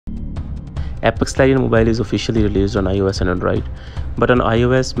Apex Legends Mobile is officially released on iOS and Android, but on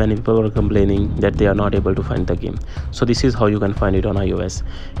iOS many people are complaining that they are not able to find the game. So this is how you can find it on iOS.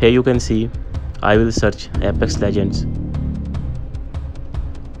 Here you can see I will search Apex Legends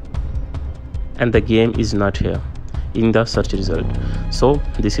and the game is not here in the search result. So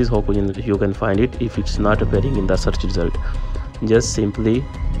this is how you can find it if it's not appearing in the search result. Just simply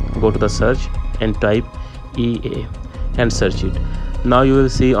go to the search and type EA and search it. Now you will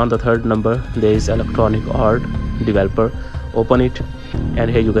see on the third number there is Electronic Art Developer. Open it and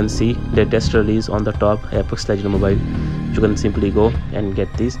here you can see latest release on the top, Apex Legends Mobile. You can simply go and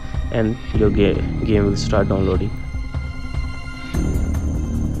get this and your game will start downloading.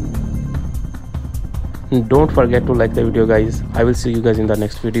 Don't forget to like the video guys. I will see you guys in the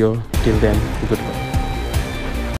next video. Till then, goodbye.